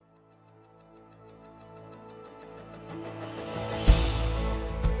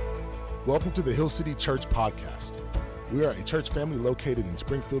Welcome to the Hill City Church Podcast. We are a church family located in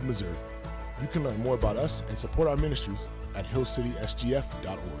Springfield, Missouri. You can learn more about us and support our ministries at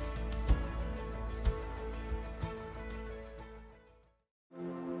hillcitysgf.org.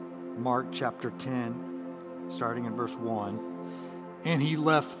 Mark chapter 10, starting in verse 1. And he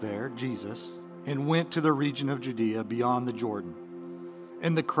left there, Jesus, and went to the region of Judea beyond the Jordan.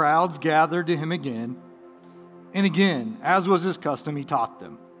 And the crowds gathered to him again. And again, as was his custom, he taught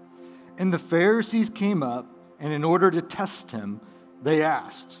them. And the Pharisees came up, and in order to test him, they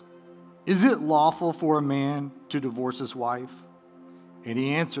asked, "Is it lawful for a man to divorce his wife?" And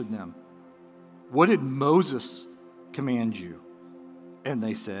he answered them, "What did Moses command you?" And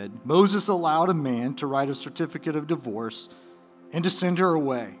they said, "Moses allowed a man to write a certificate of divorce and to send her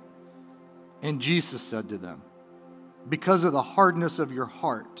away." And Jesus said to them, "Because of the hardness of your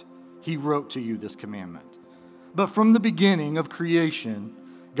heart, he wrote to you this commandment. But from the beginning of creation,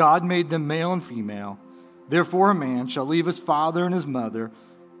 God made them male and female. Therefore a man shall leave his father and his mother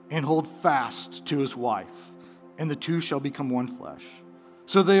and hold fast to his wife, and the two shall become one flesh.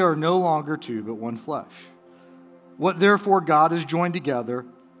 So they are no longer two, but one flesh. What therefore God has joined together,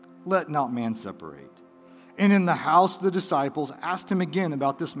 let not man separate." And in the house the disciples asked him again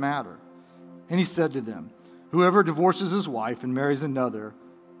about this matter. And he said to them, "Whoever divorces his wife and marries another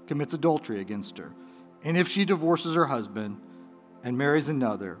commits adultery against her. And if she divorces her husband and marries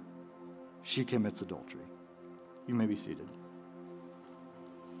another, she commits adultery." You may be seated.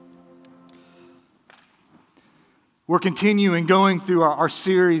 We're continuing going through our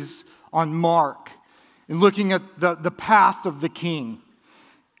series on Mark and looking at the path of the king.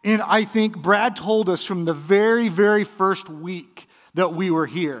 And I think Brad told us from the very, very first week that we were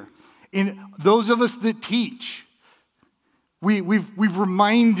here. And those of us that teach, we've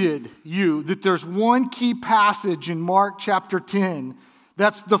reminded you that there's one key passage in Mark chapter 10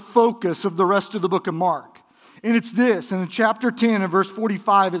 that's the focus of the rest of the book of Mark. And it's this, in chapter 10 and verse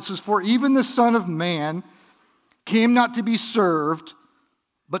 45, it says, "For even the Son of Man came not to be served,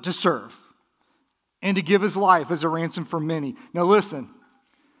 but to serve, and to give his life as a ransom for many." Now listen,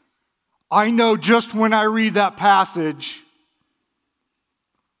 I know just when I read that passage,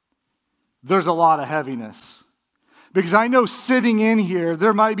 there's a lot of heaviness. Because I know sitting in here,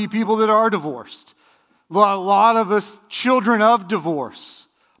 there might be people that are divorced. A lot of us, children of divorce,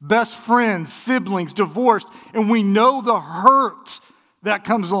 best friends, siblings, divorced, and we know the hurt that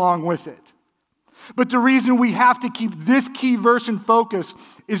comes along with it. But the reason we have to keep this key verse in focus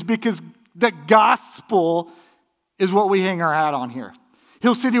is because the gospel is what we hang our hat on here.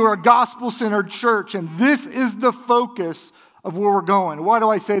 Hill City, we're a gospel-centered church, and this is the focus of where we're going. Why do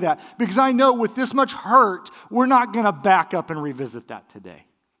I say that? Because I know with this much hurt, we're not going to back up and revisit that today.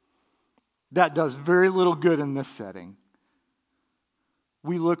 That does very little good in this setting.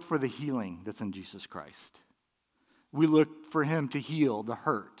 We look for the healing that's in Jesus Christ. We look for him to heal the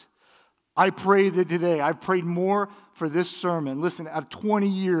hurt. I pray that today, I've prayed more for this sermon. Listen, out of 20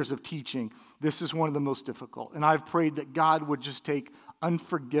 years of teaching, this is one of the most difficult. And I've prayed that God would just take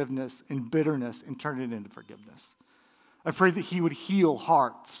unforgiveness and bitterness and turn it into forgiveness. I pray that he would heal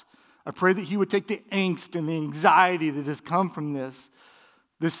hearts. I pray that he would take the angst and the anxiety that has come from this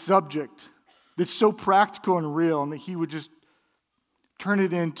subject that's so practical and real, and that he would just turn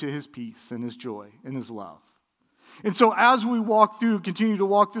it into his peace and his joy and his love. And so as we continue to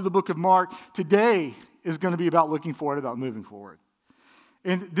walk through the book of Mark, today is going to be about looking forward, about moving forward.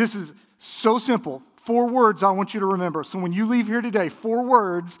 And this is so simple. 4 words I want you to remember. So when you leave here today, 4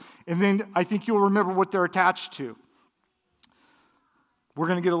 words, and then I think you'll remember what they're attached to. We're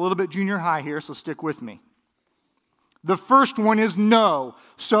going to get a little bit junior high here, so stick with me. The first one is no.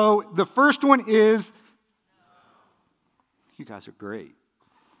 So the first one is, you guys are great.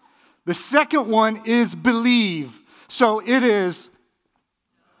 The second one is believe. So it is,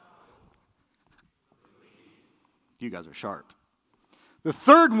 you guys are sharp. The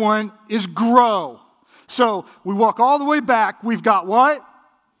third one is grow. So we walk all the way back. We've got what?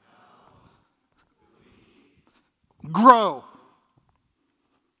 Grow.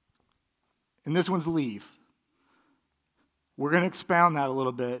 And this one's leave. We're going to expound that a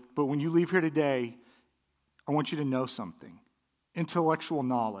little bit, but when you leave here today, I want you to know something. Intellectual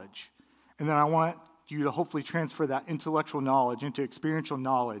knowledge. And then I want you to hopefully transfer that intellectual knowledge into experiential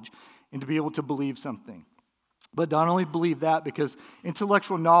knowledge and to be able to believe something. But not only believe that, because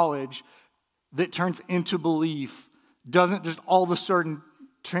intellectual knowledge that turns into belief doesn't just all of a sudden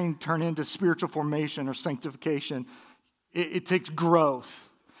turn into spiritual formation or sanctification. It takes growth.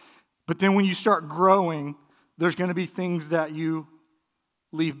 But then when you start growing, there's going to be things that you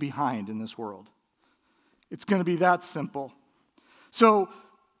leave behind in this world. It's going to be that simple. So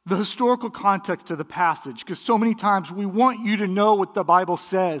the historical context of the passage, because so many times we want you to know what the Bible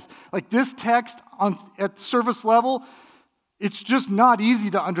says. Like this text at surface level, it's just not easy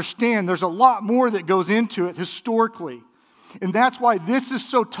to understand. There's a lot more that goes into it historically. And that's why this is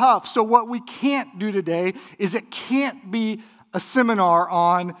so tough. So what we can't do today is it can't be a seminar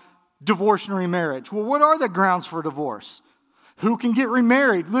on divorce and remarriage. Well, what are the grounds for divorce? Who can get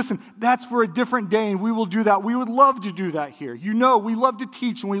remarried? Listen, that's for a different day, and we will do that. We would love to do that here. You know, we love to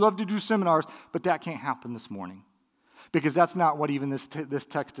teach and we love to do seminars, but that can't happen this morning because that's not what even this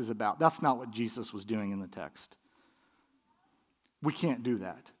text is about. That's not what Jesus was doing in the text. We can't do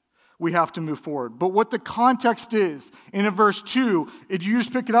that. We have to move forward. But what the context is, in verse 2, you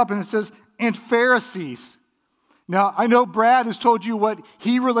just pick it up and it says, and Pharisees. Now, I know Brad has told you what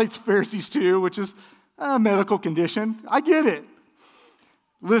he relates Pharisees to, which is a medical condition. I get it.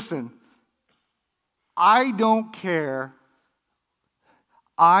 Listen, I don't care.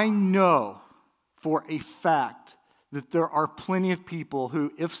 I know for a fact that there are plenty of people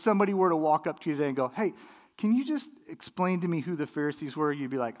who, if somebody were to walk up to you today and go, hey, can you just explain to me who the Pharisees were? You'd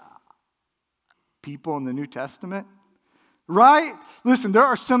be like, people in the New Testament? Right? Listen, there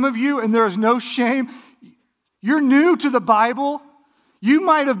are some of you, and there is no shame. You're new to the Bible. You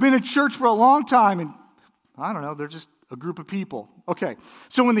might have been at church for a long time, and I don't know, they're just a group of people. Okay,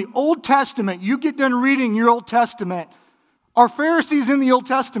 so in the Old Testament, you get done reading your Old Testament. Are Pharisees in the Old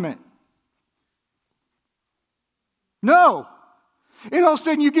Testament? No. And all of a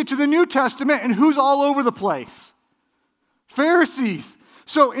sudden you get to the New Testament, and who's all over the place? Pharisees.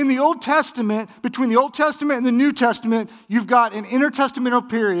 So in the Old Testament, between the Old Testament and the New Testament, you've got an intertestamental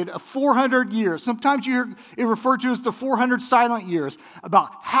period of 400 years. Sometimes you hear it referred to as the 400 silent years. About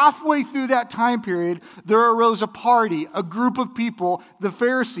halfway through that time period, there arose a party, a group of people, the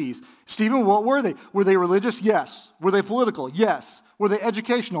Pharisees. Stephen, what were they? Were they religious? Yes. Were they political? Yes. Were they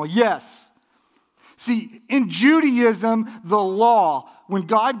educational? Yes. See, in Judaism, the law, when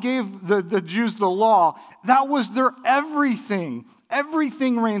God gave the Jews the law, that was their everything.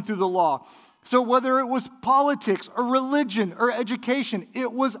 Everything ran through the law. So whether it was politics or religion or education,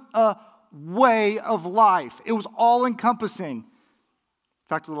 it was a way of life. It was all-encompassing. In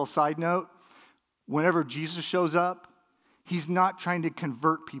fact, a little side note, whenever Jesus shows up, he's not trying to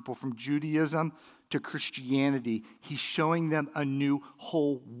convert people from Judaism to Christianity. He's showing them a new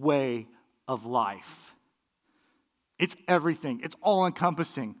whole way of life. It's everything. It's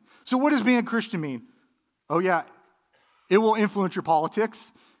all-encompassing. So what does being a Christian mean? Oh, yeah. It will influence your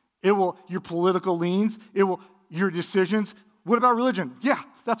politics. It will your political leans. It will your decisions. What about religion? Yeah,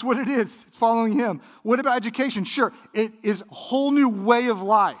 that's what it is. It's following him. What about education? Sure, it is a whole new way of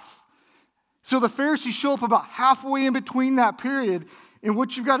life. So the Pharisees show up about halfway in between that period, and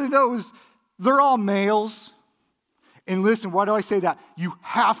what you've got to know is they're all males. And listen, why do I say that? You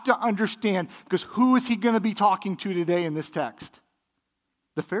have to understand, because who is he going to be talking to today in this text?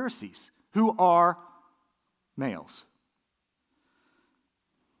 The Pharisees, who are males.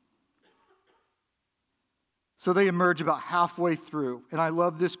 So they emerge about halfway through. And I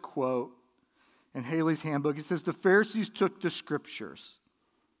love this quote in Haley's handbook. It says, the Pharisees took the scriptures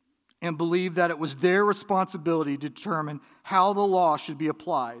and believed that it was their responsibility to determine how the law should be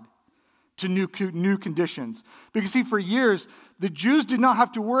applied to new conditions. Because see, for years, the Jews did not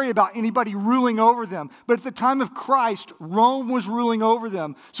have to worry about anybody ruling over them. But at the time of Christ, Rome was ruling over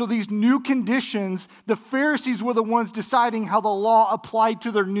them. So these new conditions, the Pharisees were the ones deciding how the law applied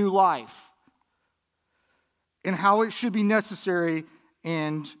to their new life and how it should be necessary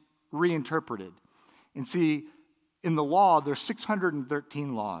and reinterpreted. And see, in the law, there's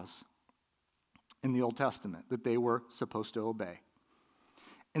 613 laws in the Old Testament that they were supposed to obey.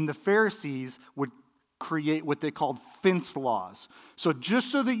 And the Pharisees would create what they called fence laws. So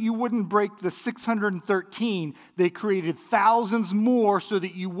just so that you wouldn't break the 613, they created thousands more so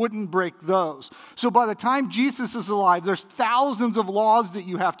that you wouldn't break those. So by the time Jesus is alive, there's thousands of laws that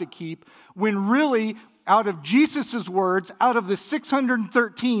you have to keep, when really, out of Jesus' words, out of the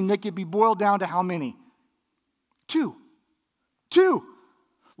 613, they could be boiled down to how many? Two.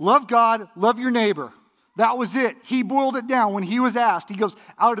 Love God, love your neighbor. That was it. He boiled it down when he was asked. He goes,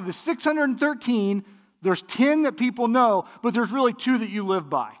 out of the 613, there's 10 that people know, but there's really 2 that you live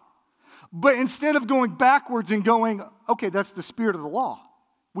by. But instead of going backwards and going, okay, that's the spirit of the law.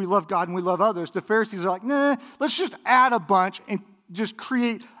 We love God and we love others. The Pharisees are like, nah, let's just add a bunch and just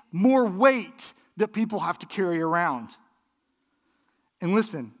create more weight that people have to carry around. And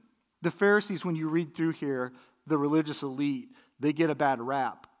listen, the Pharisees, when you read through here, the religious elite, they get a bad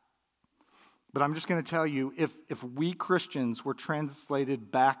rap. But I'm just going to tell you, if we Christians were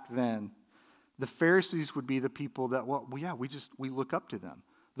translated back then, the Pharisees would be the people that, we look up to them.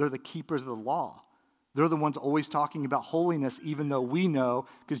 They're the keepers of the law. They're the ones always talking about holiness, even though we know,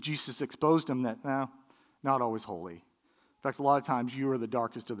 because Jesus exposed them, that, no, not always holy. In fact, a lot of times you are the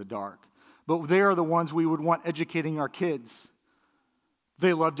darkest of the dark. But they are the ones we would want educating our kids.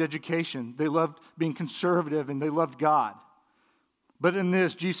 They loved education. They loved being conservative, and they loved God. But in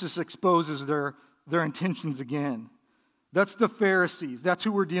this, Jesus exposes their intentions again. That's the Pharisees. That's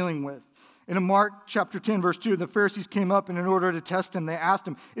who we're dealing with. And in Mark chapter 10, verse 2, the Pharisees came up, and in order to test him, they asked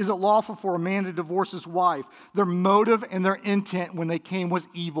him, is it lawful for a man to divorce his wife? Their motive and their intent when they came was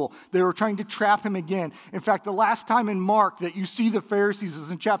evil. They were trying to trap him again. In fact, the last time in Mark that you see the Pharisees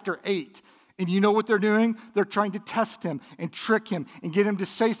is in chapter 8. And you know what they're doing? They're trying to test him and trick him and get him to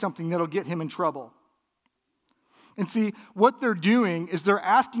say something that'll get him in trouble. And see, what they're doing is they're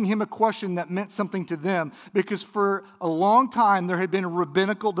asking him a question that meant something to them, because for a long time there had been a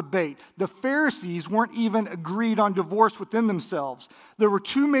rabbinical debate. The Pharisees weren't even agreed on divorce within themselves. There were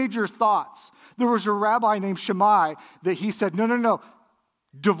two major thoughts. There was a rabbi named Shammai that he said, no,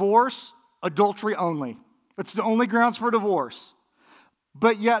 divorce, adultery only. That's the only grounds for divorce.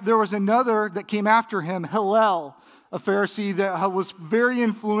 But yet there was another that came after him, Hillel, a Pharisee that was very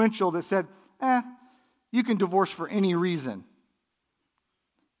influential, that said, you can divorce for any reason.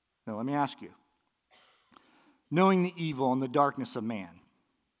 Now, let me ask you, knowing the evil and the darkness of man,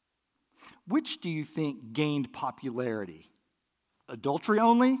 which do you think gained popularity? Adultery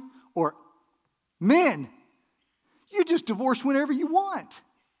only, or men? You just divorce whenever you want.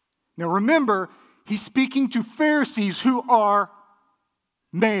 Now remember, he's speaking to Pharisees who are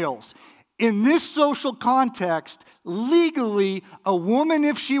males. In this social context, legally, a woman,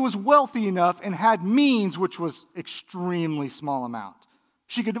 if she was wealthy enough and had means, which was extremely small amount,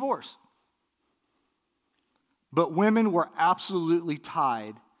 she could divorce. But women were absolutely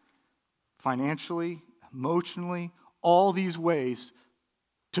tied financially, emotionally, all these ways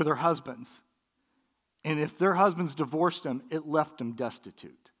to their husbands. And if their husbands divorced them, it left them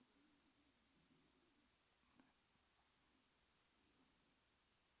destitute.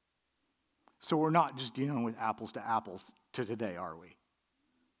 So we're not just dealing with apples to apples to today, are we?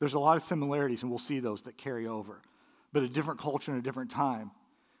 There's a lot of similarities, and we'll see those that carry over. But a different culture and a different time,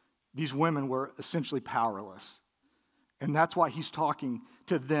 these women were essentially powerless. And that's why he's talking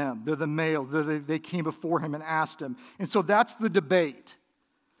to them. They're the males. They came before him and asked him. And so that's the debate.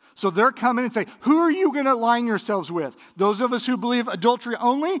 So they're coming and saying, who are you going to align yourselves with? Those of us who believe adultery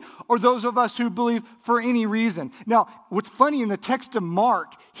only, or those of us who believe for any reason? Now, what's funny, in the text of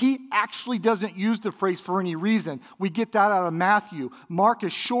Mark, he actually doesn't use the phrase for any reason. We get that out of Matthew. Mark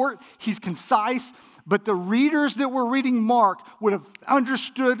is short, he's concise, but the readers that were reading Mark would have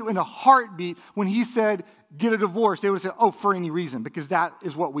understood in a heartbeat when he said, get a divorce. They would have said, for any reason, because that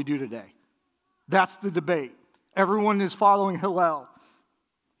is what we do today. That's the debate. Everyone is following Hillel.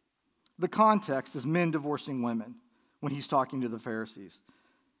 The context is men divorcing women when he's talking to the Pharisees.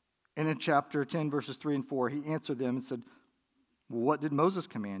 And in chapter 10, verses 3 and 4, he answered them and said, well, what did Moses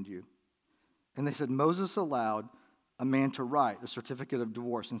command you? And they said, Moses allowed a man to write a certificate of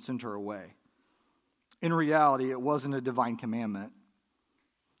divorce and send her away. In reality, it wasn't a divine commandment.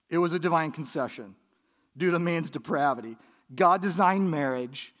 It was a divine concession due to man's depravity. God designed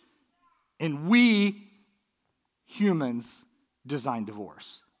marriage, and we, humans, designed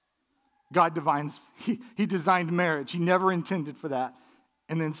divorce. God he designed marriage. He never intended for that.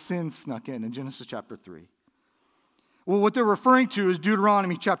 And then sin snuck in Genesis chapter 3. Well, what they're referring to is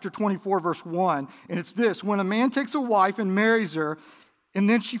Deuteronomy chapter 24, verse 1. And it's this: when a man takes a wife and marries her, and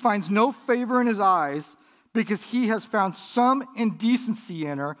then she finds no favor in his eyes because he has found some indecency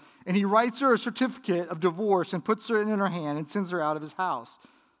in her, and he writes her a certificate of divorce and puts it in her hand and sends her out of his house.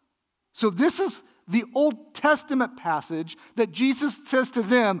 So this is the Old Testament passage that Jesus says to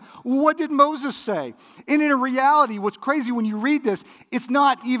them, what did Moses say? And in reality, what's crazy when you read this, it's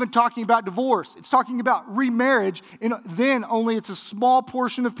not even talking about divorce. It's talking about remarriage, and then only it's a small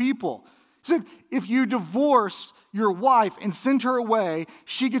portion of people. He said, if you divorce your wife and send her away,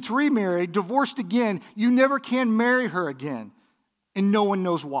 she gets remarried, divorced again, you never can marry her again. And no one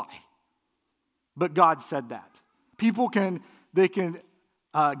knows why. But God said that. People can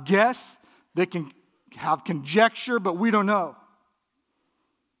guess, they can have conjecture, but we don't know.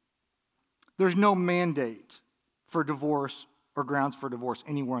 There's no mandate for divorce or grounds for divorce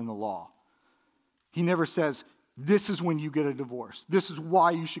anywhere in the law. He never says, this is when you get a divorce. This is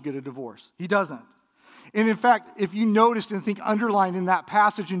why you should get a divorce. He doesn't. And in fact, if you noticed and think underlined in that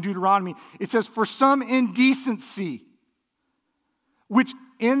passage in Deuteronomy, it says, for some indecency, which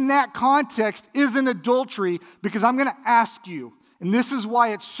in that context isn't adultery, because I'm going to ask you, and this is why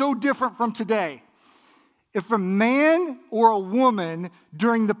it's so different from today. If a man or a woman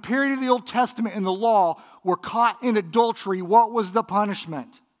during the period of the Old Testament in the law were caught in adultery, what was the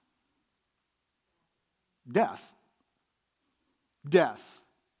punishment? Death. Death.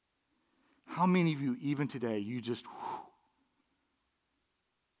 How many of you, even today,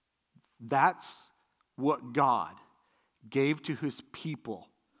 that's what God gave to his people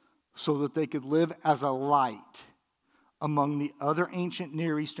so that they could live as a light among the other ancient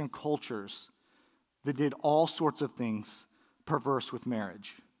Near Eastern cultures that did all sorts of things perverse with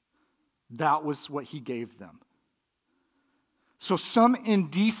marriage. That was what he gave them. So some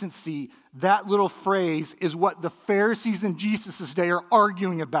indecency, that little phrase, is what the Pharisees in Jesus' day are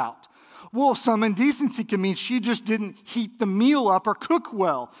arguing about. Well, some indecency can mean she just didn't heat the meal up or cook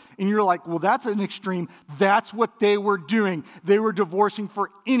well. And you're like, well, that's an extreme. That's what they were doing. They were divorcing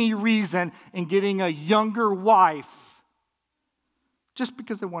for any reason and getting a younger wife just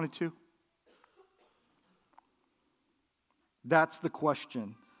because they wanted to. That's the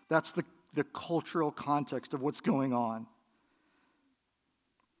question. That's the cultural context of what's going on.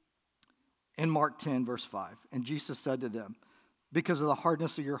 In Mark 10, verse 5, and Jesus said to them, because of the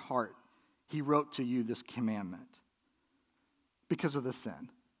hardness of your heart, he wrote to you this commandment. Because of the sin.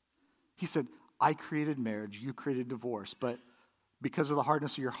 He said, I created marriage, you created divorce, but because of the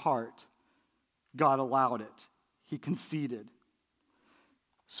hardness of your heart, God allowed it. He conceded.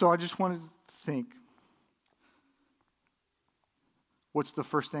 So I just wanted to think, what's the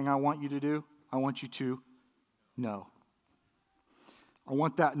first thing I want you to do? I want you to know. I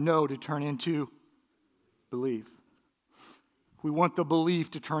want that no to turn into believe. We want the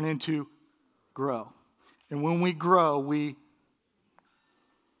belief to turn into grow. And when we grow,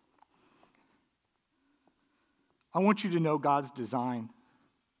 I want you to know God's design,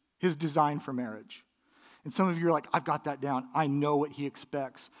 his design for marriage. And some of you are like, I've got that down. I know what he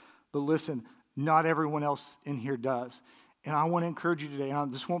expects. But listen, not everyone else in here does. And I want to encourage you today,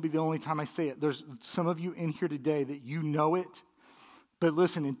 and this won't be the only time I say it. There's some of you in here today that you know it. But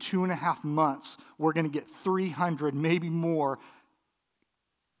listen, in 2.5 months, we're going to get 300, maybe more,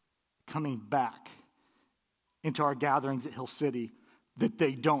 coming back into our gatherings at Hill City that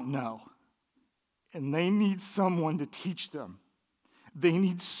they don't know. And they need someone to teach them. They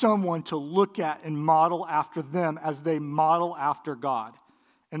need someone to look at and model after them as they model after God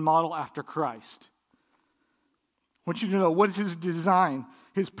and model after Christ. I want you to know what is his design,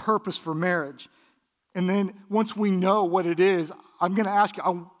 his purpose for marriage. And then once we know what it is, I'm going to ask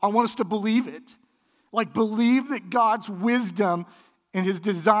you, I want us to believe it. Like, believe that God's wisdom and his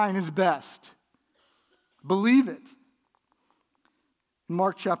design is best. Believe it. In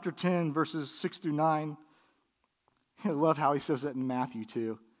Mark chapter 10, verses 6 through 9, I love how he says that in Matthew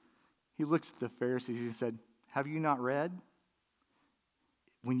too. He looks at the Pharisees and said, have you not read?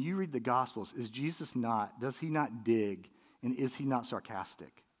 When you read the Gospels, does he not dig, and is he not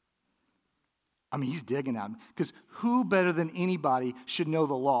sarcastic? I mean, he's digging at him. Because who better than anybody should know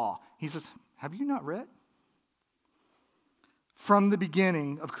the law? He says, have you not read? From the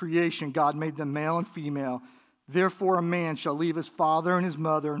beginning of creation, God made them male and female. Therefore, a man shall leave his father and his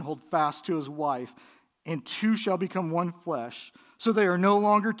mother and hold fast to his wife, and two shall become one flesh. So they are no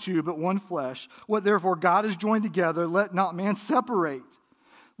longer two, but one flesh. What therefore God has joined together, let not man separate.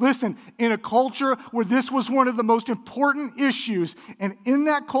 Listen, in a culture where this was one of the most important issues, and in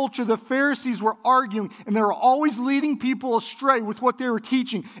that culture the Pharisees were arguing, and they were always leading people astray with what they were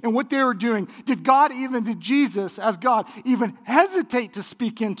teaching and what they were doing. Did Jesus, as God, even hesitate to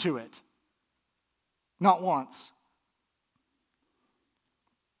speak into it? Not once.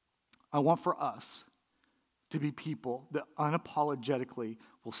 I want for us to be people that unapologetically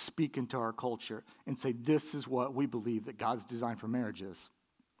will speak into our culture and say, this is what we believe that God's design for marriage is.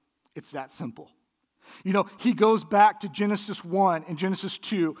 It's that simple. You know, he goes back to Genesis 1 and Genesis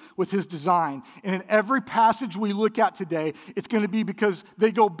 2 with his design. And in every passage we look at today, it's going to be because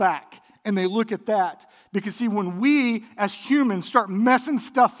they go back and they look at that. Because see, when we as humans start messing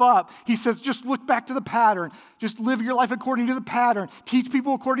stuff up, he says, just look back to the pattern. Just live your life according to the pattern. Teach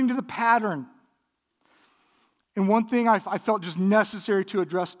people according to the pattern. And one thing I felt just necessary to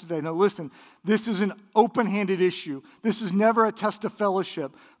address today. Now listen, this is an open-handed issue. This is never a test of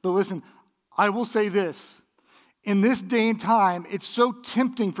fellowship. But listen, I will say this. In this day and time, it's so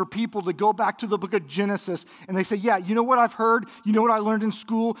tempting for people to go back to the book of Genesis and they say, yeah, you know what I've heard? You know what I learned in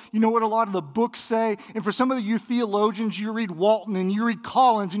school? You know what a lot of the books say? And for some of you theologians, you read Walton and you read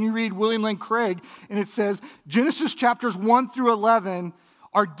Collins and you read William Lane Craig, and it says Genesis chapters 1 through 11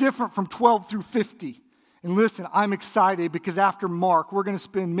 are different from 12 through 50. And listen, I'm excited because after Mark, we're going to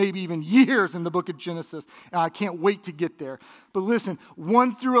spend maybe even years in the book of Genesis, and I can't wait to get there. But listen,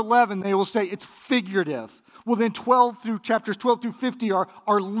 1 through 11, they will say it's figurative. Well, then chapters 12 through 50 are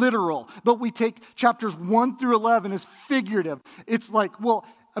literal. But we take chapters 1 through 11 as figurative. It's like,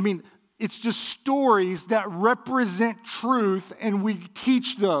 it's just stories that represent truth, and we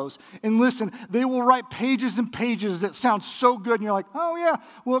teach those. And listen, they will write pages and pages that sound so good, and you're like, oh yeah,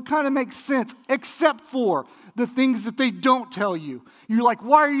 well, it kind of makes sense, except for the things that they don't tell you. You're like,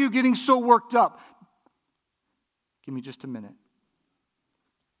 why are you getting so worked up? Give me just a minute.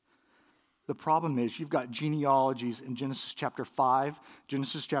 The problem is you've got genealogies in Genesis chapter 5,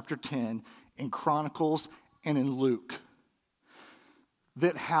 Genesis chapter 10, in Chronicles, and in Luke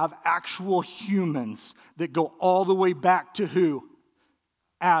that have actual humans that go all the way back to who?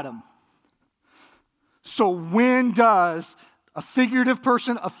 Adam. So when does a figurative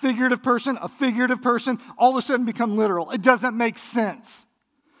person all of a sudden become literal? It doesn't make sense.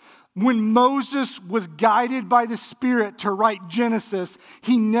 When Moses was guided by the Spirit to write Genesis,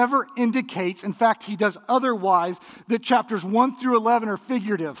 he never indicates, in fact, he does otherwise, that chapters 1 through 11 are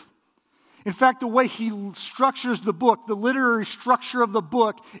figurative. In fact, the way he structures the book, the literary structure of the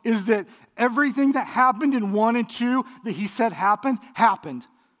book, is that everything that happened in 1 and 2 that he said happened.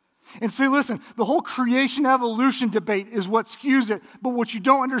 And say, listen, the whole creation evolution debate is what skews it. But what you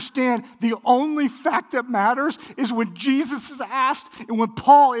don't understand, the only fact that matters is when Jesus is asked and when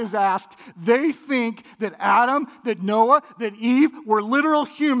Paul is asked, they think that Adam, that Noah, that Eve were literal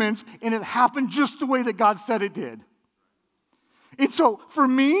humans, and it happened just the way that God said it did. And so for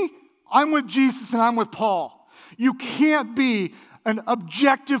me, I'm with Jesus and I'm with Paul. You can't be an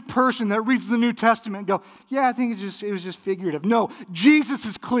objective person that reads the New Testament and go, yeah, I think it was just figurative. No, Jesus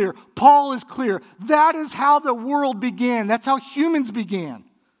is clear. Paul is clear. That is how the world began. That's how humans began.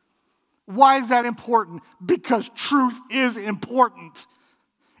 Why is that important? Because truth is important.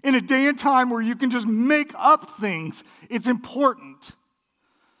 In a day and time where you can just make up things, it's important.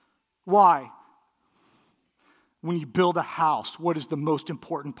 Why? When you build a house, what is the most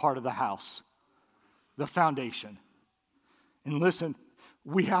important part of the house? The foundation. And listen,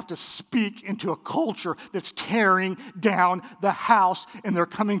 we have to speak into a culture that's tearing down the house, and they're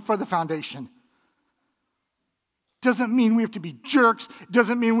coming for the foundation. Doesn't mean we have to be jerks.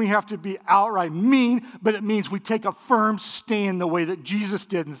 Doesn't mean we have to be outright mean, but it means we take a firm stand the way that Jesus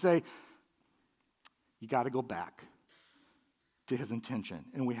did and say, you got to go back to his intention,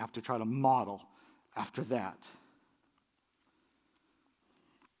 and we have to try to model after that.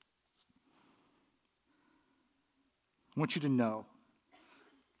 I want you to know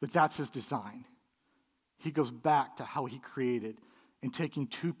that that's his design. He goes back to how he created and taking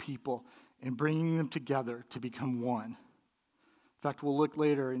two people and bringing them together to become one. In fact, we'll look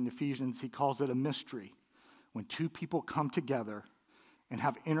later in Ephesians, he calls it a mystery. When two people come together and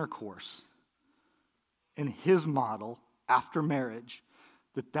have intercourse in his model after marriage,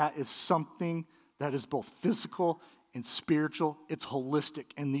 that is something that is both physical and spiritual, it's holistic,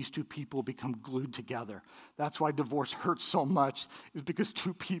 and these two people become glued together. That's why divorce hurts so much, is because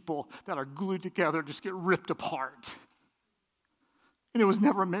two people that are glued together just get ripped apart. And it was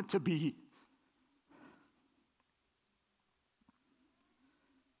never meant to be.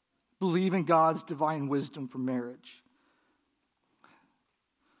 Believe in God's divine wisdom for marriage.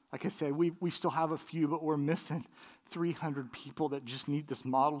 Like I say, we still have a few, but we're missing 300 people that just need this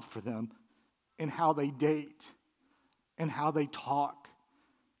modeled for them in how they date, and how they talk,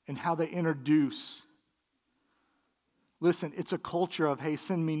 and how they introduce. Listen, it's a culture of, hey,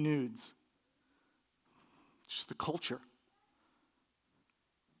 send me nudes. It's just the culture.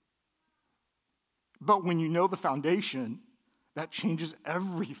 But when you know the foundation, that changes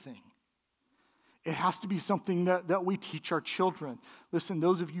everything. It has to be something that we teach our children. Listen,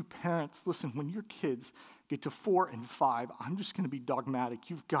 those of you parents, listen, when your kids get to 4 and 5, I'm just going to be dogmatic.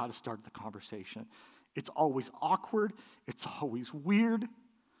 You've got to start the conversation. It's always awkward. It's always weird.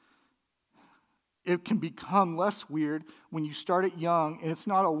 It can become less weird when you start it young, and it's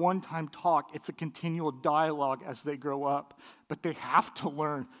not a one-time talk. It's a continual dialogue as they grow up. But they have to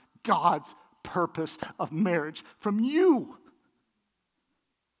learn God's purpose of marriage from you.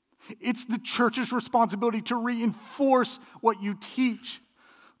 It's the church's responsibility to reinforce what you teach.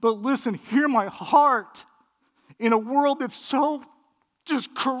 But listen, hear my heart. In a world that's so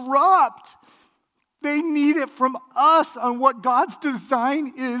just corrupt, they need it from us on what God's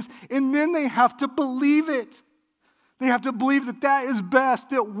design is, and then they have to believe it. They have to believe that is best,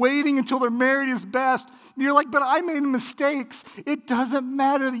 that waiting until they're married is best. And you're like, but I made mistakes. It doesn't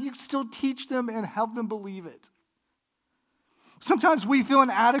matter, that you still teach them and help them believe it. Sometimes we feel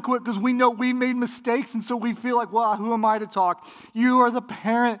inadequate because we know we made mistakes, and so we feel like, well, who am I to talk? You are the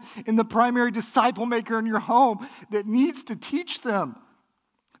parent and the primary disciple maker in your home that needs to teach them.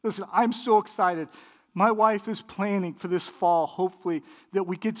 Listen, I'm so excited My wife is planning for this fall, hopefully, that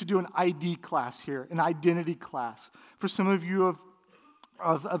we get to do an ID class here, an identity class. For some of you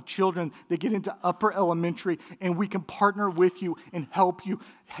of children that get into upper elementary, and we can partner with you and help you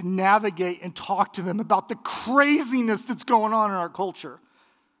navigate and talk to them about the craziness that's going on in our culture.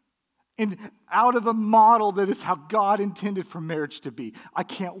 And out of a model that is how God intended for marriage to be. I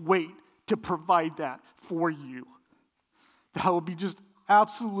can't wait to provide that for you. That will be just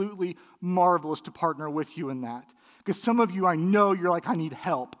absolutely marvelous to partner with you in that. Because some of you, I know you're like, I need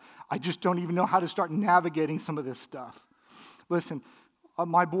help. I just don't even know how to start navigating some of this stuff. Listen,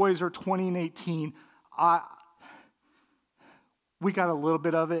 my boys are 20 and 18. We got a little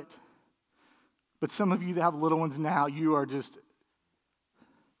bit of it. But some of you that have little ones now, you're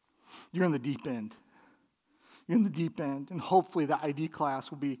in the deep end. You're in the deep end. And hopefully the ID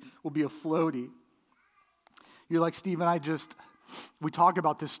class will be a floaty. You're like, Stephen, we talk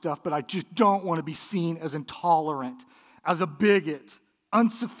about this stuff, but I just don't want to be seen as intolerant, as a bigot,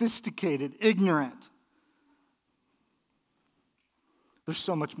 unsophisticated, ignorant. There's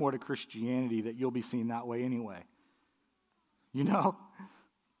so much more to Christianity that you'll be seen that way anyway. You know?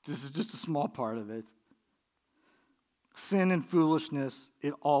 This is just a small part of it. Sin and foolishness,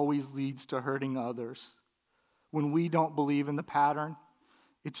 it always leads to hurting others. When we don't believe in the pattern,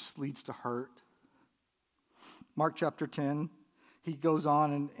 it just leads to hurt. Mark chapter 10, he goes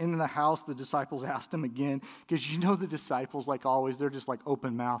on, and in the house, the disciples asked him again, because you know the disciples, like always, they're just like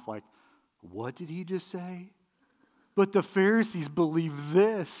open mouth, like, what did he just say? But the Pharisees believe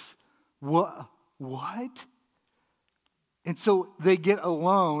this. What? And so they get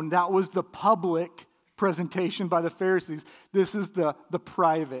alone. That was the public presentation by the Pharisees. This is the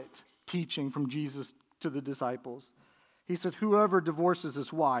private teaching from Jesus to the disciples. He said, whoever divorces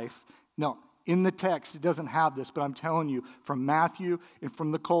his wife, no, in the text, it doesn't have this, but I'm telling you, from Matthew and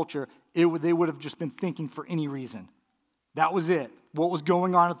from the culture, they would have just been thinking for any reason. That was it, what was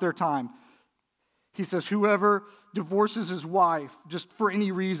going on at their time. He says, whoever divorces his wife just for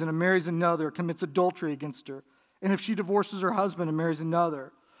any reason and marries another commits adultery against her. And if she divorces her husband and marries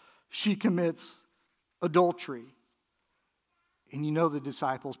another, she commits adultery. And you know the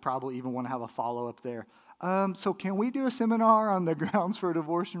disciples probably even want to have a follow-up there. So can we do a seminar on the grounds for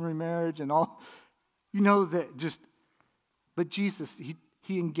divorce and remarriage and all? You know that but Jesus,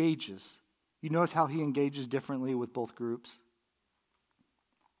 he engages. You notice how he engages differently with both groups?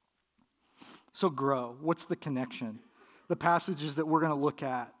 So grow. What's the connection? The passages that we're going to look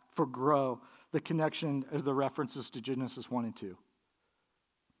at for grow, the connection is the references to Genesis 1 and 2.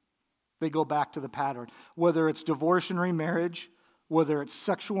 They go back to the pattern. Whether it's divorce and remarriage, whether it's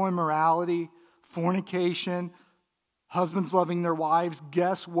sexual immorality, fornication, husbands loving their wives,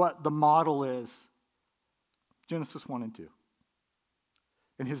 guess what the model is? Genesis 1 and 2.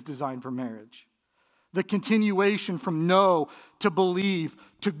 And his design for marriage. The continuation from know to believe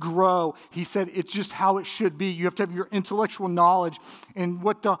to grow. He said it's just how it should be. You have to have your intellectual knowledge. And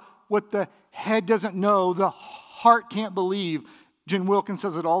what the head doesn't know, the heart can't believe. Jen Wilkins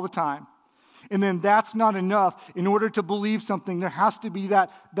says it all the time. And then that's not enough. In order to believe something, there has to be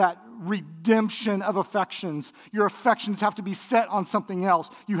that redemption of affections. Your affections have to be set on something else.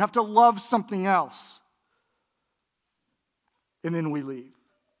 You have to love something else. And then we leave.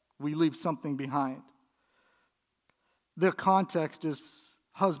 We leave something behind. The context is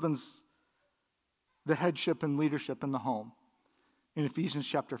husbands, the headship and leadership in the home in Ephesians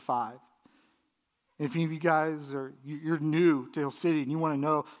chapter 5. And if any of you guys you're new to Hill City and you want to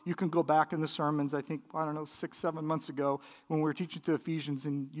know, you can go back in the sermons, 6-7 months ago when we were teaching through Ephesians,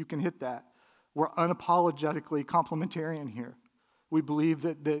 and you can hit that. We're unapologetically complementarian here. We believe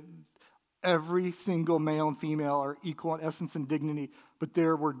that every single male and female are equal in essence and dignity, but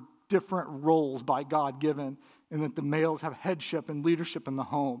there were different roles by God given, and that the males have headship and leadership in the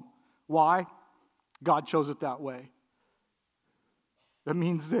home. Why? God chose it that way. That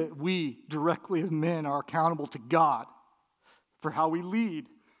means that we directly as men are accountable to God for how we lead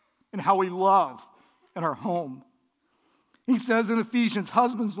and how we love in our home. He says in Ephesians,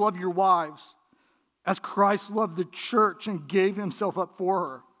 husbands, love your wives as Christ loved the church and gave himself up for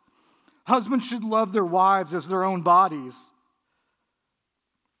her. Husbands should love their wives as their own bodies.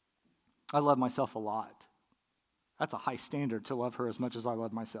 I love myself a lot. That's a high standard to love her as much as I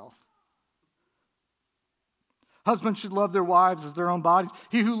love myself. Husbands should love their wives as their own bodies.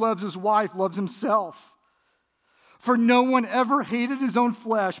 He who loves his wife loves himself. For no one ever hated his own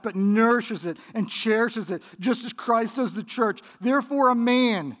flesh, but nourishes it and cherishes it, just as Christ does the church. Therefore, a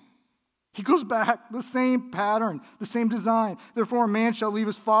man, he goes back, the same pattern, the same design. Therefore, a man shall leave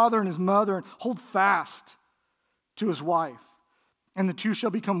his father and his mother and hold fast to his wife, and the two shall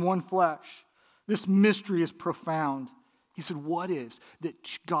become one flesh. This mystery is profound. He said, what is that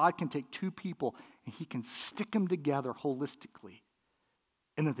God can take two people and he can stick them together holistically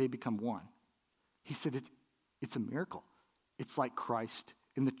and that they become one? He said, it's a miracle. It's like Christ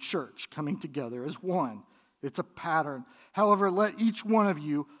and the church coming together as one. It's a pattern. However, let each one of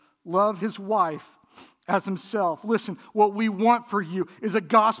you love his wife as himself. Listen, what we want for you is a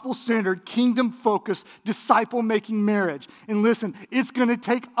gospel-centered, kingdom-focused, disciple-making marriage. And listen, it's going to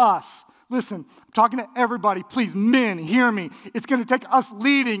take us. Listen, I'm talking to everybody. Please, men, hear me. It's going to take us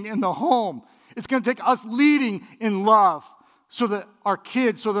leading in the home. It's going to take us leading in love so that our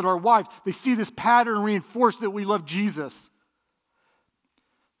kids, so that our wives, they see this pattern reinforced that we love Jesus.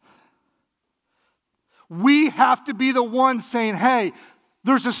 We have to be the ones saying, hey,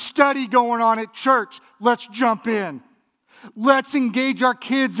 there's a study going on at church. Let's jump in. Let's engage our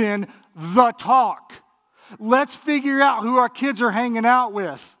kids in the talk. Let's figure out who our kids are hanging out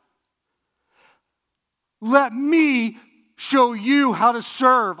with. Let me show you how to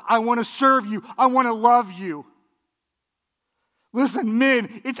serve. I want to serve you. I want to love you. Listen,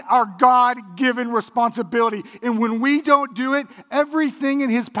 men, it's our God-given responsibility. And when we don't do it, everything in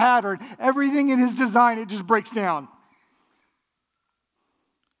his pattern, everything in his design, it just breaks down.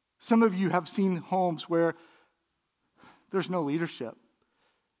 Some of you have seen homes where there's no leadership.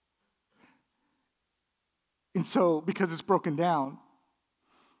 And so, because it's broken down,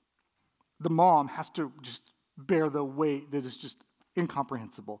 the mom has to just bear the weight that is just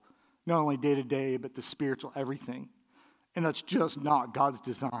incomprehensible. Not only day to day, but the spiritual everything. And that's just not God's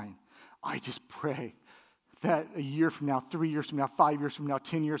design. I just pray that a year from now, 3 years from now, 5 years from now,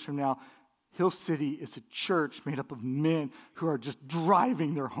 10 years from now, Hill City is a church made up of men who are just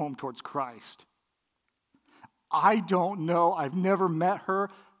driving their home towards Christ. I don't know. I've never met her.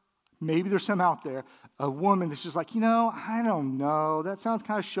 Maybe there's some out there. A woman that's just like, I don't know. That sounds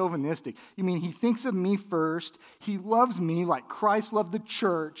kind of chauvinistic. You mean he thinks of me first. He loves me like Christ loved the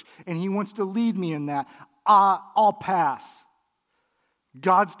church, and he wants to lead me in that. I'll pass.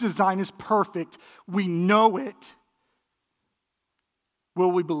 God's design is perfect. We know it.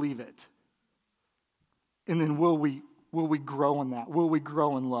 Will we believe it? And then will we grow in that? Will we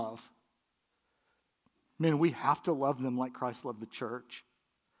grow in love? Men, we have to love them like Christ loved the church.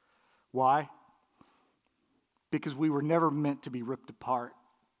 Why? Because we were never meant to be ripped apart.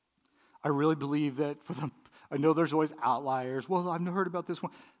 I really believe that I know there's always outliers. Well, I've heard about this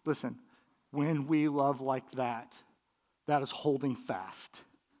one. Listen, when we love like that, that is holding fast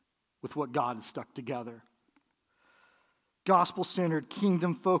with what God has stuck together. Gospel-centered,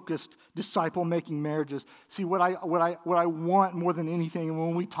 kingdom-focused, disciple-making marriages. See, what I want more than anything, and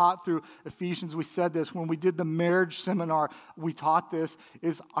when we taught through Ephesians, we said this. When we did the marriage seminar, we taught this,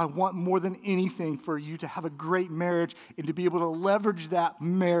 is I want more than anything for you to have a great marriage and to be able to leverage that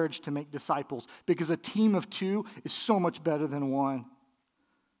marriage to make disciples, because a team of two is so much better than one.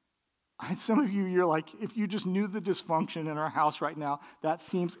 And some of you, you're like, if you just knew the dysfunction in our house right now, that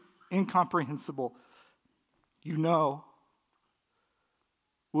seems incomprehensible. You know.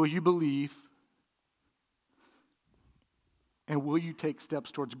 Will you believe? And will you take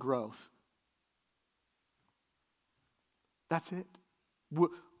steps towards growth? That's it.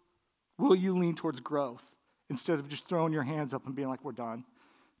 Will you lean towards growth instead of just throwing your hands up and being like, we're done.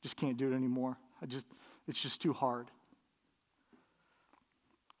 Just can't do it anymore. It's just too hard.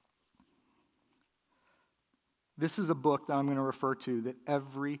 This is a book that I'm going to refer to that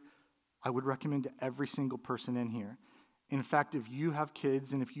I would recommend to every single person in here. In fact, if you have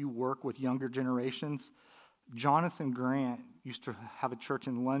kids and if you work with younger generations, Jonathan Grant used to have a church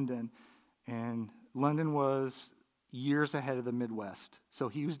in London, and London was years ahead of the Midwest. So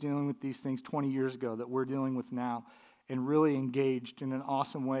he was dealing with these things 20 years ago that we're dealing with now, and really engaged in an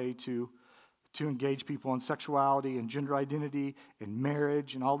awesome way to engage people in sexuality and gender identity and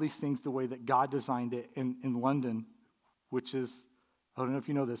marriage and all these things the way that God designed it in London, which is, I don't know if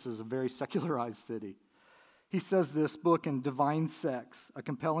you know this, is a very secularized city. He says this book in Divine Sex, a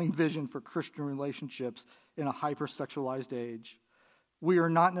compelling vision for Christian relationships in a hypersexualized age. We are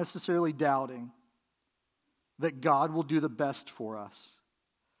not necessarily doubting that God will do the best for us.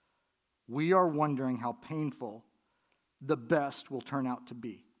 We are wondering how painful the best will turn out to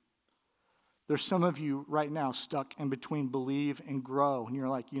be. There's some of you right now stuck in between believe and grow, and you're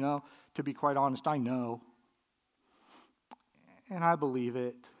like, to be quite honest, I know, and I believe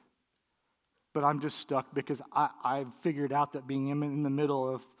it. But I'm just stuck because I've figured out that being in the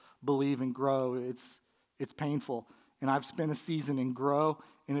middle of believe and grow, it's painful. And I've spent a season in grow,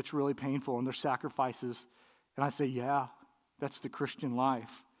 and it's really painful, and there's sacrifices. And I say, yeah, that's the Christian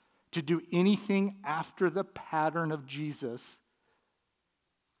life. To do anything after the pattern of Jesus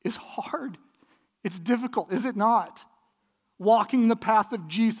is hard. It's difficult, is it not? Walking the path of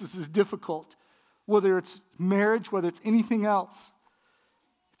Jesus is difficult, whether it's marriage, whether it's anything else.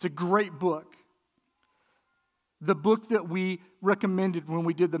 It's a great book. The book that we recommended when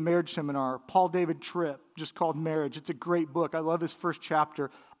we did the marriage seminar, Paul David Tripp, just called Marriage. It's a great book. I love his first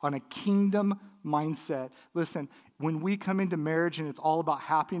chapter on a kingdom mindset. Listen, when we come into marriage and it's all about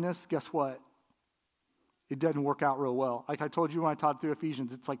happiness, guess what? It doesn't work out real well. Like I told you when I taught through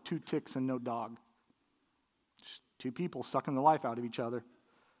Ephesians, it's like 2 ticks and no dog. Just 2 people sucking the life out of each other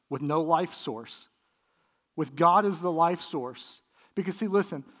with no life source. With God as the life source. Because see,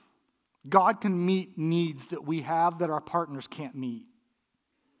 listen, God can meet needs that we have that our partners can't meet.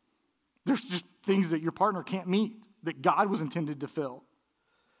 There's just things that your partner can't meet that God was intended to fill.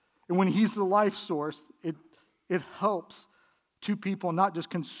 And when he's the life source, it helps 2 people not just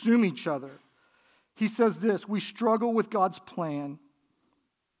consume each other. He says this, we struggle with God's plan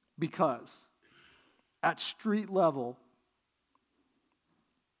because at street level,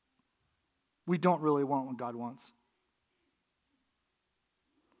 we don't really want what God wants.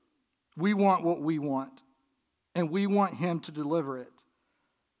 We want what we want, and we want him to deliver it.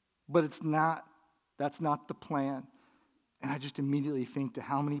 But that's not the plan. And I just immediately think to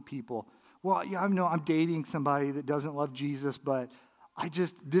how many people, well, yeah, I know I'm dating somebody that doesn't love Jesus, but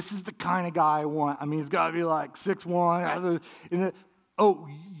this is the kind of guy I want. I mean, he's got to be like 6'1".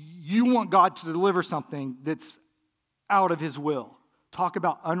 You want God to deliver something that's out of his will. Talk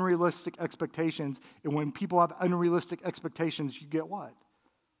about unrealistic expectations. And when people have unrealistic expectations, you get what?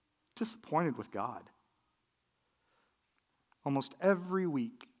 Disappointed with God. Almost every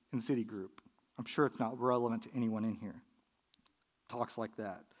week in City Group, I'm sure it's not relevant to anyone in here, talks like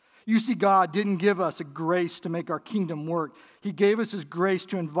that. You see, God didn't give us a grace to make our kingdom work. He gave us his grace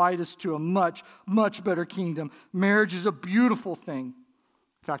to invite us to a much, much better kingdom. Marriage is a beautiful thing.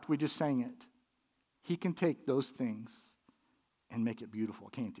 In fact, we just sang it. He can take those things and make it beautiful,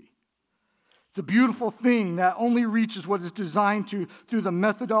 can't he? It's a beautiful thing that only reaches what it's designed to through the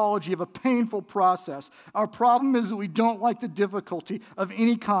methodology of a painful process. Our problem is that we don't like the difficulty of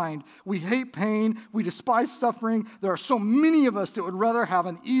any kind. We hate pain. We despise suffering. There are so many of us that would rather have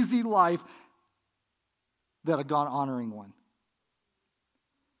an easy life than a God-honoring one.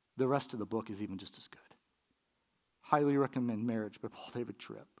 The rest of the book is even just as good. Highly recommend Marriage by Paul David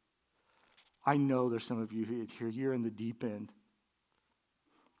Tripp. I know there's some of you here, you're in the deep end.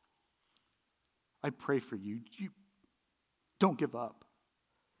 I pray for you. Don't give up.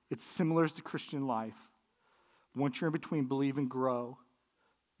 It's similar to Christian life. Once you're in between believe and grow,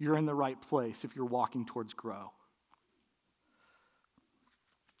 you're in the right place if you're walking towards grow.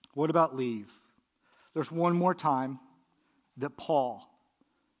 What about leave? There's one more time that Paul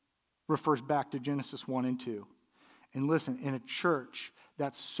refers back to Genesis 1 and 2. And listen, in a church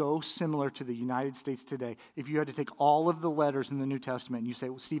that's so similar to the United States today, if you had to take all of the letters in the New Testament and you say,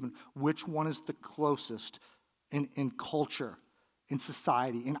 well, Stephen, which one is the closest in culture, in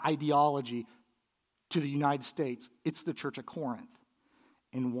society, in ideology to the United States? It's the church at Corinth.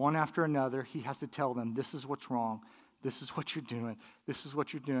 And one after another, he has to tell them, this is what's wrong. This is what you're doing. This is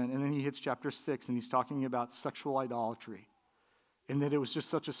what you're doing. And then he hits chapter 6 and he's talking about sexual idolatry. And that it was just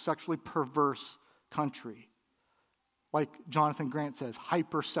such a sexually perverse country. Like Jonathan Grant says,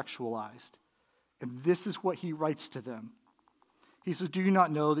 hypersexualized. And this is what he writes to them. He says, do you not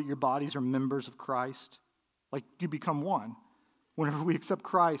know that your bodies are members of Christ? Like you become one. Whenever we accept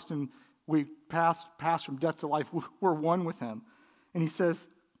Christ and we pass from death to life, we're one with him. And he says,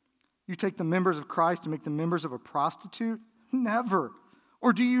 you take the members of Christ and make them members of a prostitute? Never.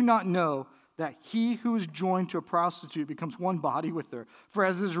 Or do you not know that he who is joined to a prostitute becomes one body with her? For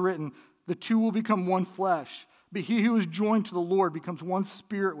as is written, the 2 will become one flesh. But he who is joined to the Lord becomes one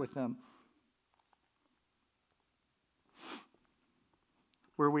spirit with him.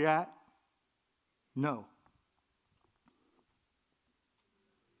 Where are we at? No.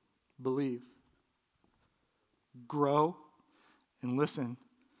 Believe. Grow. And listen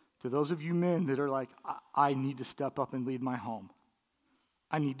to those of you men that are like, I need to step up and lead my home.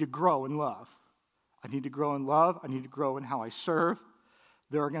 I need to grow in love. I need to grow in love. I need to grow in how I serve.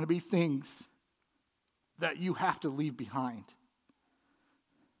 There are going to be things that you have to leave behind.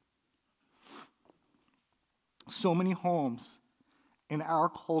 So many homes in our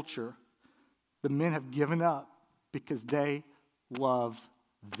culture, the men have given up because they love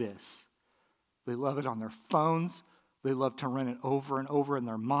this. They love it on their phones. They love to run it over and over in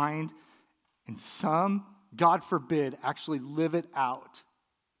their mind. And some, God forbid, actually live it out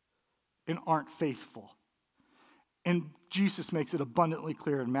and aren't faithful. And Jesus makes it abundantly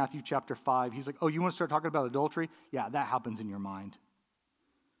clear in Matthew chapter 5. He's like, oh, you want to start talking about adultery? Yeah, that happens in your mind.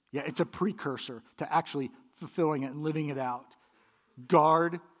 Yeah, it's a precursor to actually fulfilling it and living it out.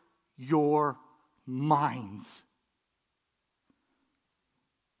 Guard your minds.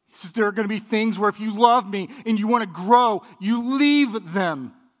 He says there are going to be things where if you love me and you want to grow, you leave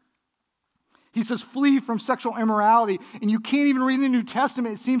them. He says flee from sexual immorality. And you can't even read the New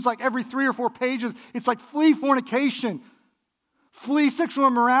Testament. It seems like every 3 or 4 pages, it's like flee fornication. Flee sexual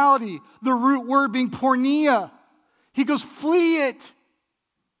immorality. The root word being porneia. He goes, flee it.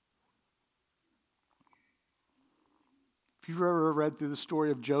 If you've ever read through the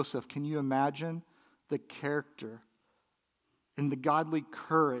story of Joseph, can you imagine the character and the godly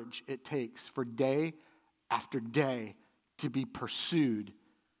courage it takes for day after day to be pursued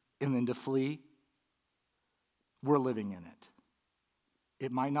and then to flee? We're living in it.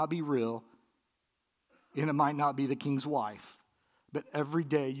 It might not be real, and it might not be the king's wife, but every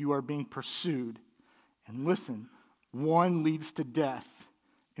day you are being pursued. And listen, one leads to death,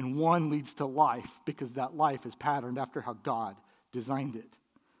 and one leads to life, because that life is patterned after how God designed it.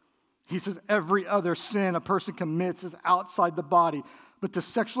 He says every other sin a person commits is outside the body, but the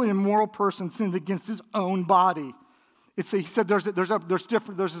sexually immoral person sins against his own body. He said there's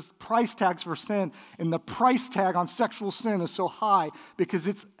this price tags for sin, and the price tag on sexual sin is so high because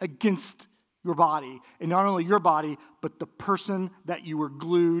it's against your body, and not only your body, but the person that you were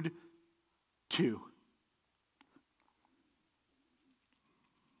glued to.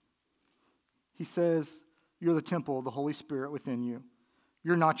 He says, you're the temple of the Holy Spirit within you.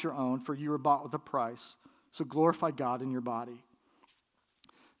 You're not your own, for you were bought with a price. So glorify God in your body.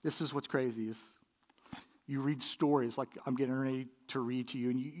 This is what's crazy is you read stories like I'm getting ready to read to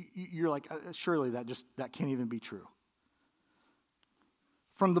you, and you're like, surely that can't even be true.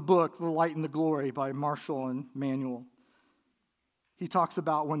 From the book, The Light and the Glory by Marshall and Manuel, he talks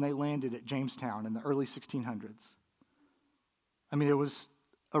about when they landed at Jamestown in the early 1600s. I mean, it was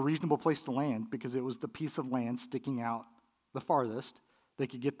a reasonable place to land because it was the piece of land sticking out the farthest. They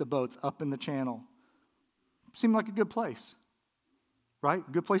could get the boats up in the channel. Seemed like a good place, right?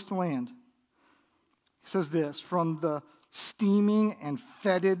 Good place to land. He says this, from the steaming and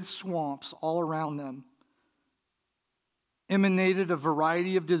fetid swamps all around them emanated a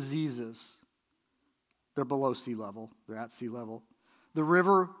variety of diseases. They're below sea level. They're at sea level. The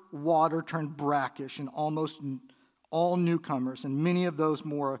river water turned brackish, and almost all newcomers, and many of those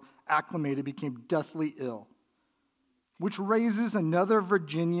more acclimated, became deathly ill. Which raises another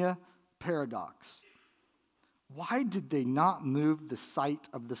Virginia paradox. Why did they not move the site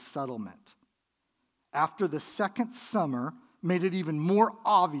of the settlement? After the second summer made it even more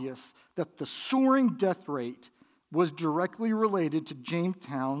obvious that the soaring death rate was directly related to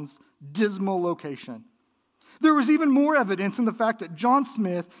Jamestown's dismal location. There was even more evidence in the fact that John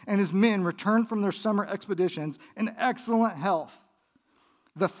Smith and his men returned from their summer expeditions in excellent health.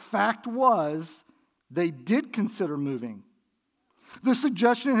 The fact was, they did consider moving. The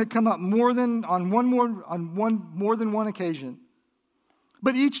suggestion had come up more than one occasion.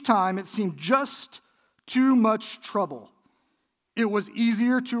 But each time it seemed just too much trouble. It was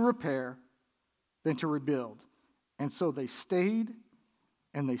easier to repair than to rebuild. And so they stayed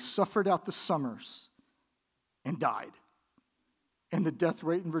and they suffered out the summers and died. And the death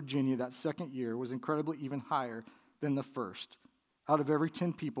rate in Virginia that second year was incredibly even higher than the first. Out of every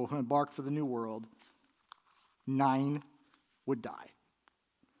 10 people who embarked for the New World, 9 would die.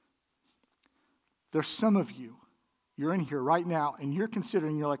 There's some of you, you're in here right now, and you're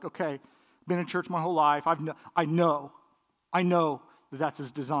considering, you're like, okay, been in church my whole life. I know that that's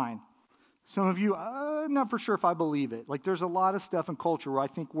his design. Some of you, I'm not for sure if I believe it. Like, there's a lot of stuff in culture where I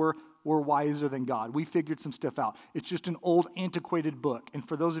think we're wiser than God. We figured some stuff out. It's just an old, antiquated book. And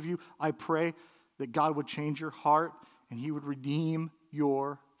for those of you, I pray that God would change your heart and he would redeem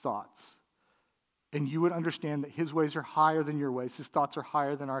your thoughts. And you would understand that his ways are higher than your ways. His thoughts are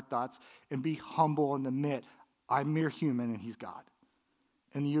higher than our thoughts. And be humble and admit, I'm mere human and he's God.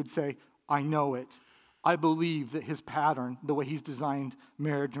 And you'd say, I know it. I believe that his pattern, the way he's designed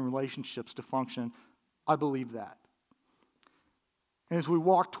marriage and relationships to function, I believe that. And as we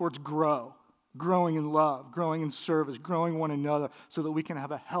walk towards growing in love, growing in service, growing one another so that we can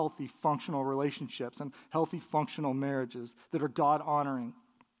have a healthy, functional relationships and healthy, functional marriages that are God-honoring.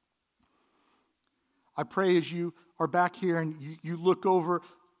 I pray as you are back here and you look over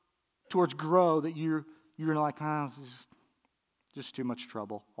towards grow that you're like, it's just too much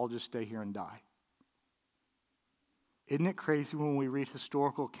trouble. I'll just stay here and die. Isn't it crazy when we read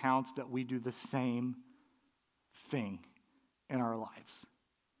historical accounts that we do the same thing in our lives?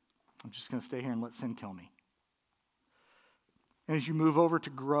 I'm just going to stay here and let sin kill me. And as you move over to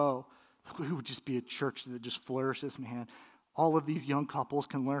grow, we would just be a church that just flourishes, man. all of these young couples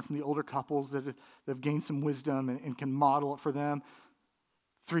can learn from the older couples that have gained some wisdom and can model it for them.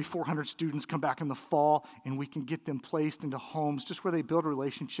 300-400 students come back in the fall, and we can get them placed into homes just where they build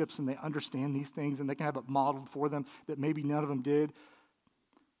relationships and they understand these things, and they can have it modeled for them that maybe none of them did.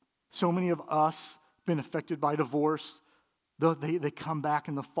 So many of us been affected by divorce. They come back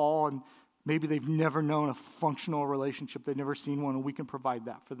in the fall, and maybe they've never known a functional relationship. They've never seen one, and we can provide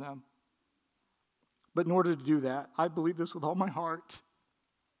that for them. But in order to do that, I believe this with all my heart.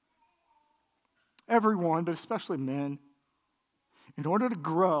 Everyone, but especially men, in order to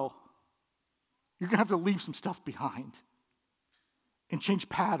grow, you're going to have to leave some stuff behind and change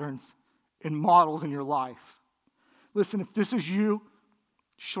patterns and models in your life. Listen, if this is you,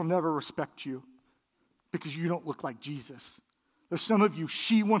 she'll never respect you because you don't look like Jesus. There's some of you,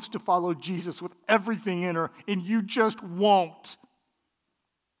 she wants to follow Jesus with everything in her, and you just won't.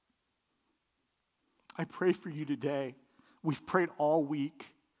 I pray for you today. We've prayed all week.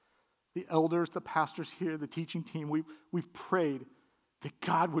 The elders, the pastors here, the teaching team, we've prayed that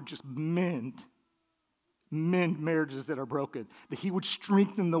God would just mend marriages that are broken, that he would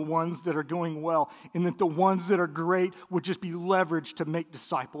strengthen the ones that are going well, and that the ones that are great would just be leveraged to make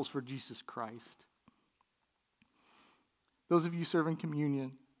disciples for Jesus Christ. Those of you serving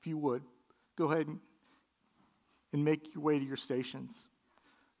communion, if you would, go ahead and make your way to your stations.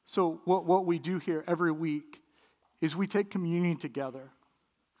 So what we do here every week is we take communion together.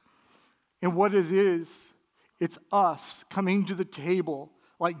 And what it is, it's us coming to the table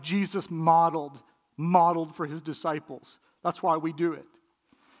like Jesus modeled for his disciples. That's why we do it.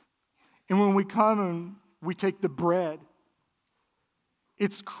 And when we come and we take the bread,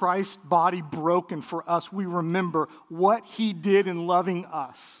 it's Christ's body broken for us. We remember what he did in loving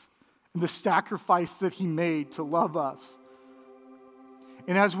us and the sacrifice that he made to love us.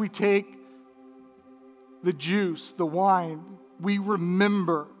 And as we take the juice, the wine, we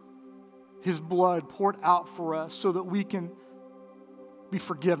remember his blood poured out for us so that we can be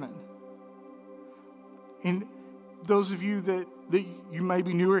forgiven. And those of you that you may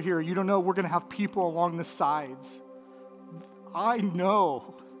be newer here, you don't know, we're going to have people along the sides. I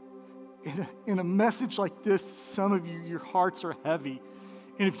know in a message like this, some of you, your hearts are heavy.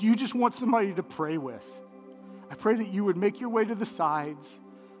 And if you just want somebody to pray with, I pray that you would make your way to the sides.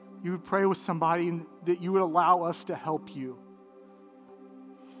 You would pray with somebody and that you would allow us to help you.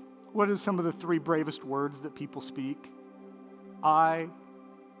 What are some of the 3 bravest words that people speak? I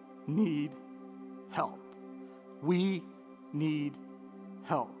need help. We need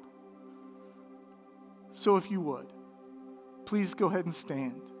help. So if you would, please go ahead and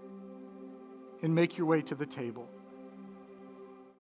stand and make your way to the table.